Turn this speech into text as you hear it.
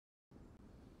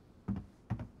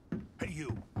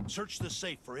you. Search the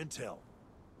safe for intel.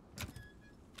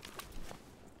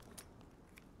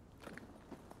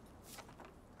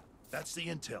 That's the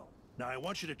intel. Now I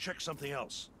want you to check something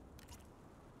else.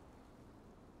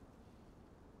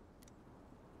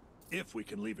 If we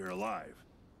can leave here alive.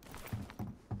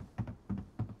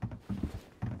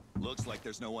 Looks like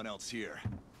there's no one else here.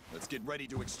 Let's get ready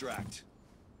to extract.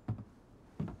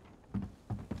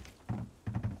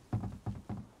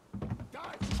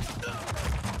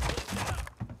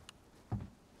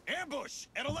 Ambush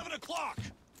at 11 o'clock!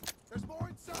 There's more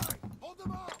inside! Hold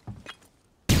them up!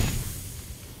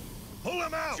 Pull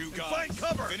them out! Two And guys. find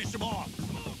cover! Finish them off!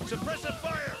 Suppressive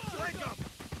fire! Flank them!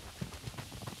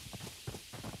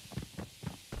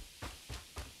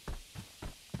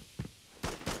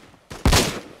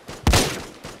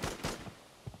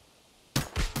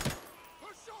 Who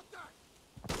shot that?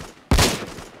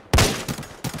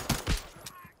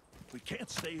 We can't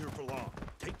stay here for long.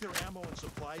 Take their ammo and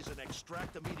supplies and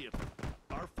extract immediately.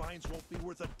 Our finds won't be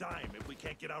worth a dime if we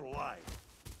can't get out alive.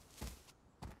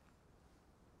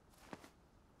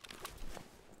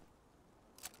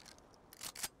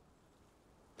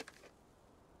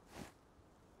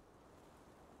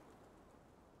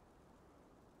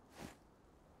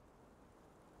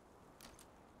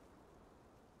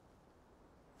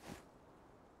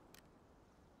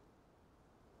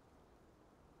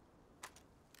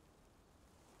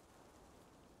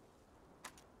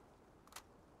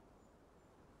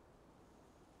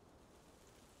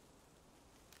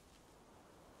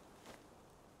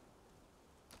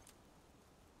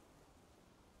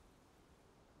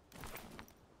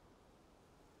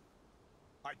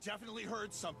 I definitely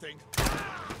heard something.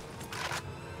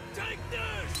 Take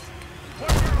this!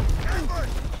 Ambush!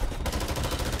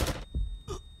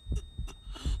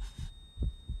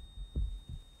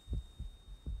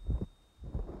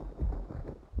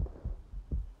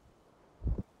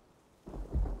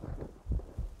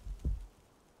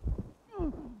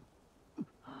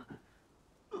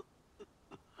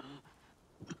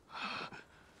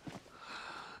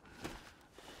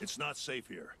 It's not safe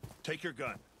here. Take your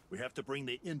gun. We have to bring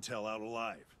the intel out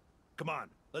alive. Come on,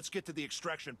 let's get to the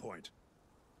extraction point.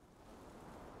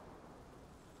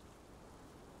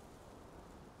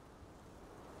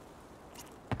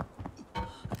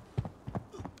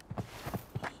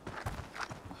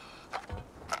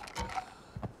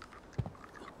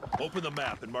 Open the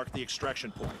map and mark the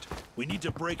extraction point. We need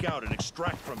to break out and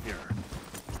extract from here.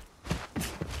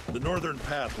 The northern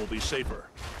path will be safer.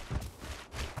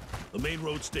 The main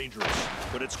road's dangerous,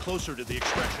 but it's closer to the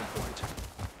extraction point.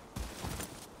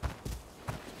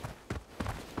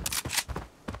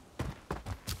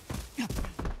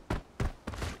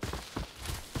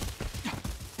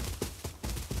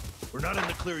 We're not in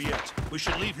the clear yet. We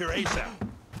should leave here ASAP.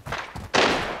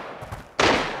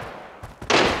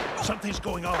 Something's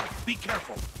going on. Be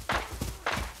careful.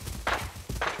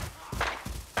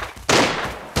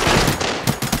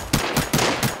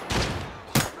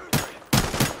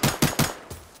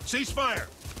 Cease fire.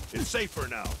 It's safer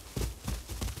now.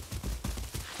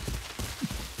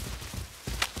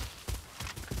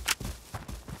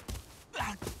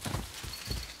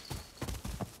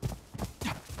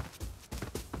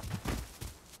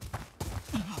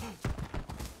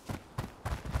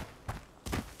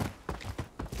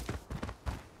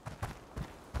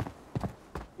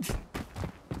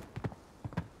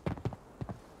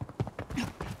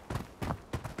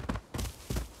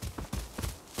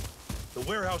 The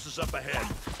warehouse is up ahead.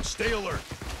 Stay alert.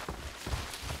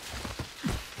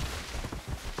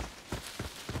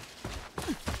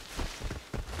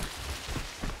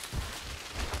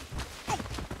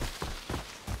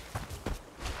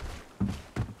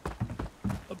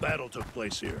 A battle took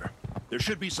place here. There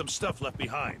should be some stuff left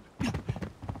behind.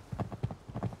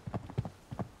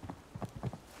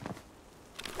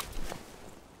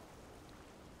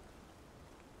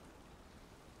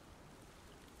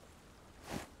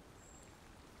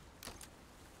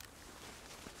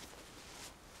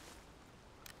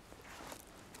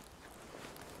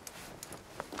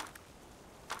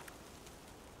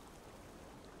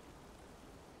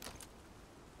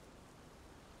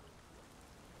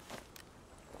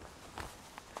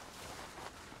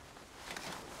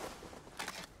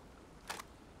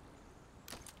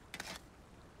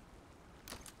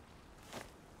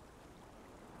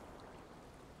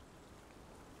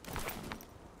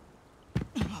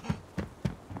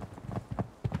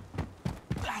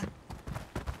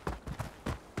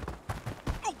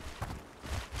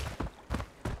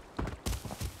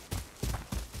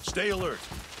 Stay alert.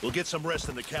 We'll get some rest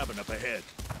in the cabin up ahead.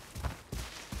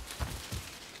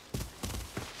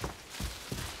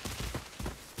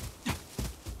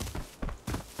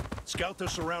 Scout the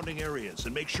surrounding areas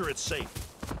and make sure it's safe.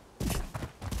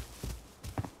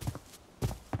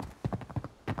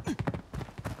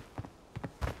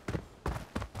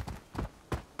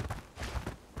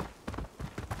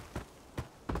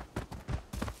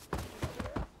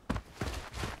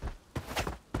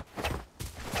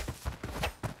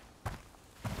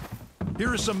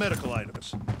 Here are some medical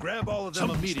items. Grab all of them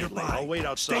immediately. I'll wait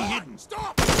outside. Stay hidden.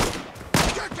 Stop!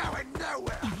 You're going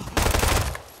nowhere!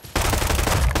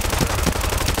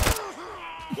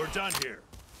 We're done here.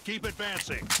 Keep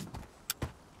advancing.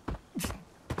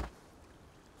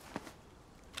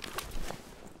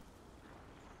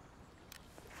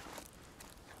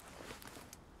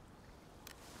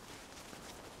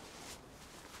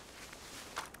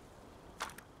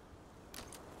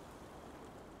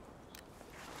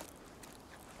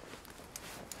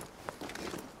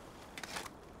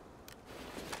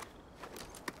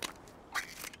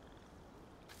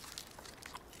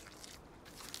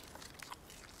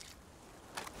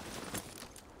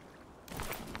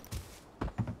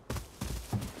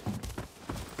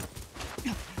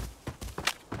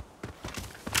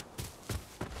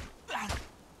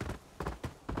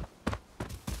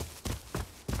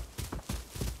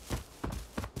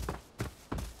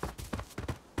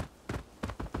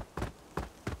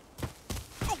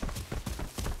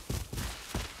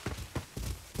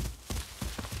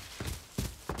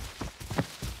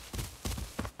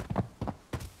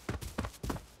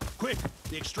 Quick!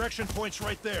 The extraction point's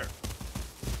right there.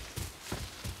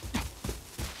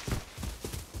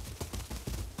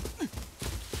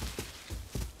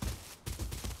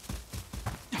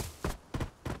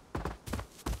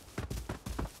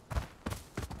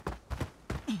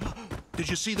 Did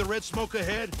you see the red smoke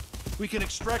ahead? We can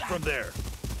extract from there.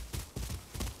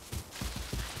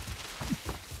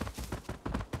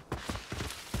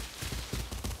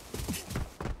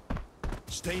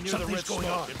 Stay near the red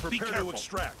smoke and prepare to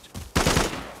extract.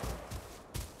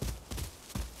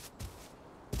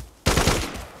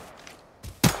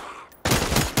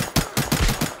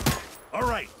 All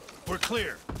right, we're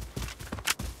clear.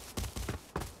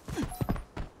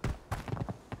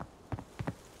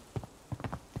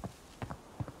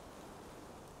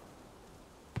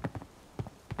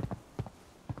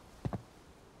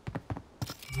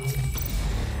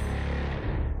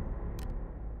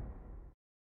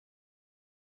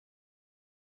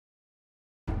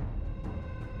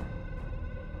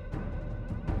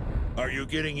 Are you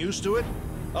getting used to it?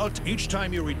 Each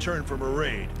time you return from a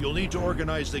raid, you'll need to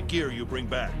organize the gear you bring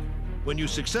back. When you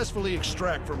successfully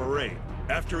extract from a raid,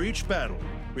 after each battle,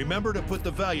 remember to put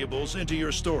the valuables into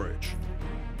your storage.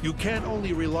 You can't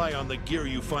only rely on the gear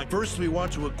you find. First, we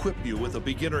want to equip you with a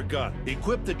beginner gun.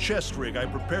 Equip the chest rig I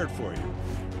prepared for you.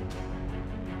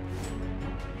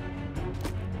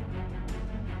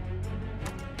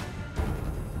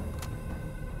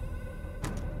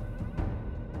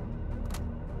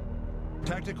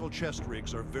 Tactical chest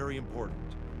rigs are very important.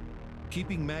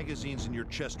 Keeping magazines in your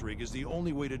chest rig is the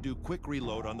only way to do quick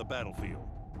reload on the battlefield.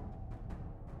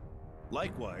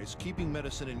 Likewise, keeping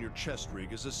medicine in your chest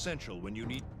rig is essential when you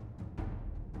need...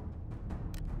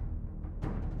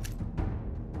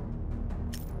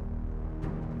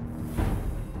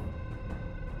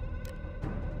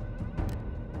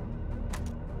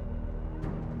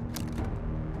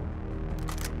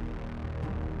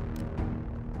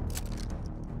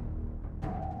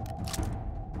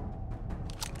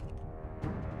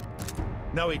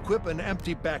 Now equip an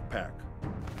empty backpack.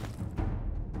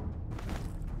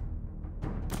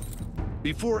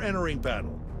 Before entering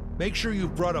battle, make sure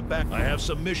you've brought a backpack. I have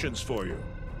some missions for you.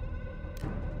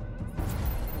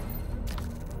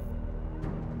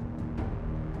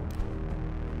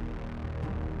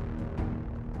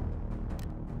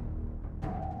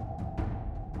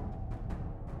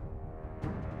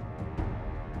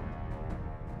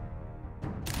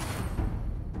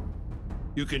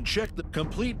 You can check the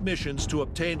complete missions to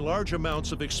obtain large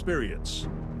amounts of experience.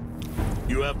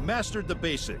 You have mastered the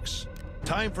basics.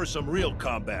 Time for some real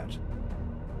combat.